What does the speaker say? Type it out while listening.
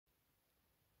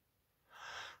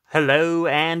Hello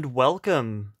and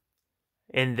welcome!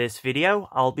 In this video,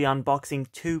 I'll be unboxing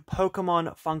two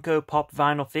Pokemon Funko Pop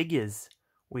vinyl figures.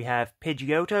 We have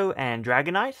Pidgeotto and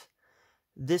Dragonite.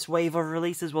 This wave of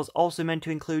releases was also meant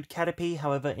to include Caterpie,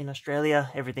 however in Australia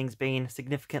everything's been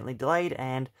significantly delayed,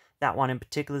 and that one in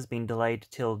particular has been delayed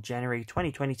till January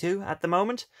 2022 at the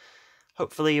moment.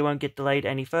 Hopefully it won't get delayed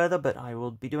any further, but I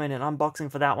will be doing an unboxing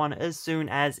for that one as soon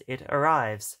as it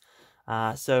arrives.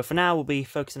 So for now, we'll be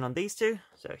focusing on these two.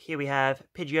 So here we have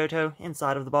Pidgeotto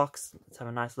inside of the box. Let's have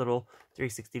a nice little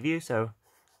 360 view. So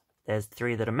there's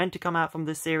three that are meant to come out from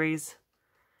this series.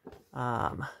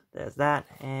 There's that,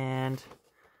 and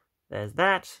there's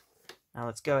that. Now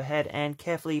let's go ahead and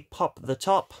carefully pop the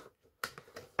top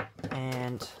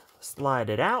and slide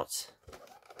it out.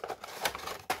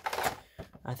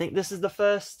 I think this is the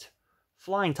first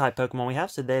flying type Pokemon we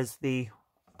have. So there's the...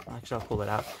 Actually, I'll pull it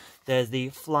out. There's the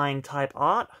flying type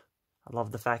art. I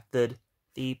love the fact that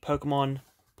the Pokemon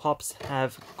Pops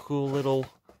have cool little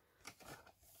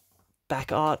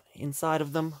back art inside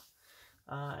of them.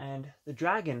 And the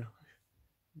dragon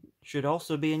should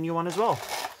also be a new one as well.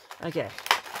 Okay,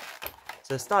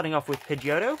 so starting off with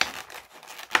Pidgeotto.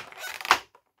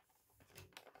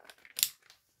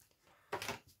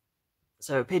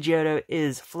 So Pidgeotto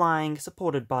is flying,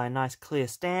 supported by a nice clear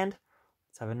stand.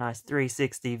 Let's have a nice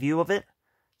 360 view of it.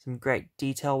 Some great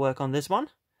detail work on this one.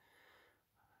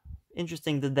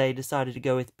 Interesting that they decided to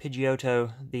go with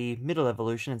Pidgeotto, the middle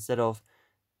evolution, instead of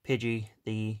Pidgey,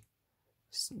 the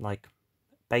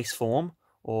base form,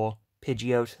 or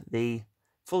Pidgeot, the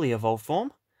fully evolved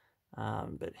form.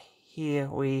 But here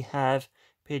we have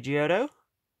Pidgeotto.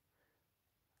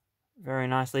 Very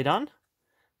nicely done.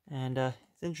 And it's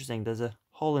interesting, there's a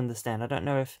hole in the stand. I don't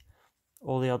know if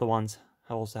all the other ones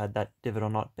also had that divot or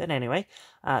not, but anyway,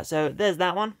 so there's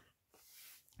that one.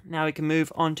 Now we can move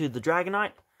on to the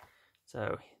Dragonite.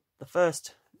 So the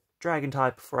first dragon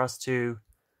type for us to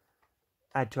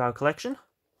add to our collection.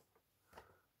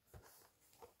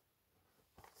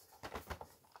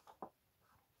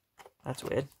 That's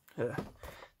weird.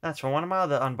 That's from one of my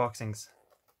other unboxings.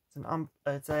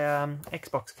 It's a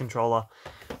Xbox controller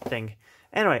thing.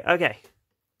 Anyway, okay,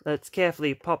 let's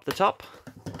carefully pop the top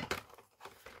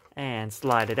and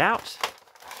slide it out.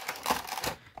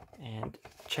 And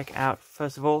check out,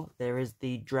 first of all, there is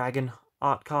the dragon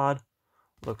art card.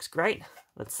 Looks great.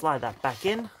 Let's slide that back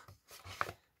in.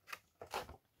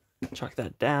 Chuck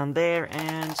that down there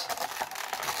and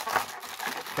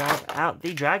grab out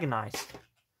the Dragonite.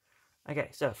 Okay,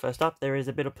 so first up, there is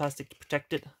a bit of plastic to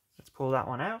protect it. Let's pull that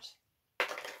one out.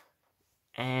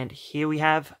 And here we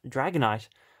have Dragonite.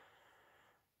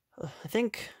 I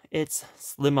think it's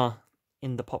slimmer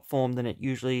in the pop form than it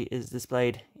usually is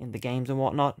displayed in the games and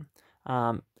whatnot.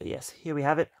 But yes, here we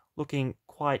have it, looking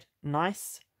quite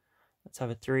nice. Let's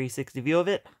have a 360 view of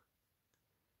it.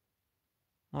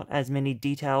 Not as many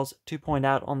details to point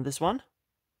out on this one.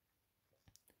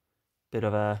 Bit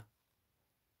of a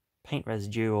paint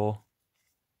residue or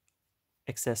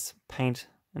excess paint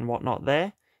and whatnot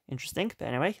there. Interesting, but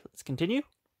anyway, let's continue.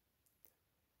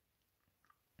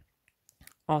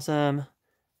 Awesome.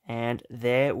 And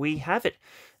there we have it.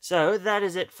 So that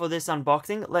is it for this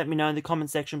unboxing. Let me know in the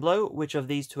comment section below which of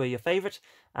these two are your favorite.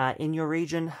 In your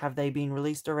region, have they been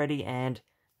released already, and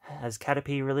has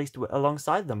Caterpie released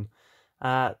alongside them?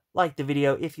 Like the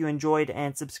video if you enjoyed,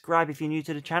 and subscribe if you're new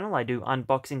to the channel. I do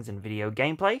unboxings and video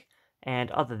gameplay.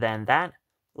 And other than that,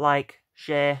 like,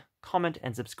 share, comment,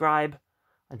 and subscribe.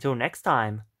 Until next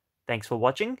time, thanks for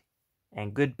watching,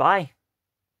 and goodbye.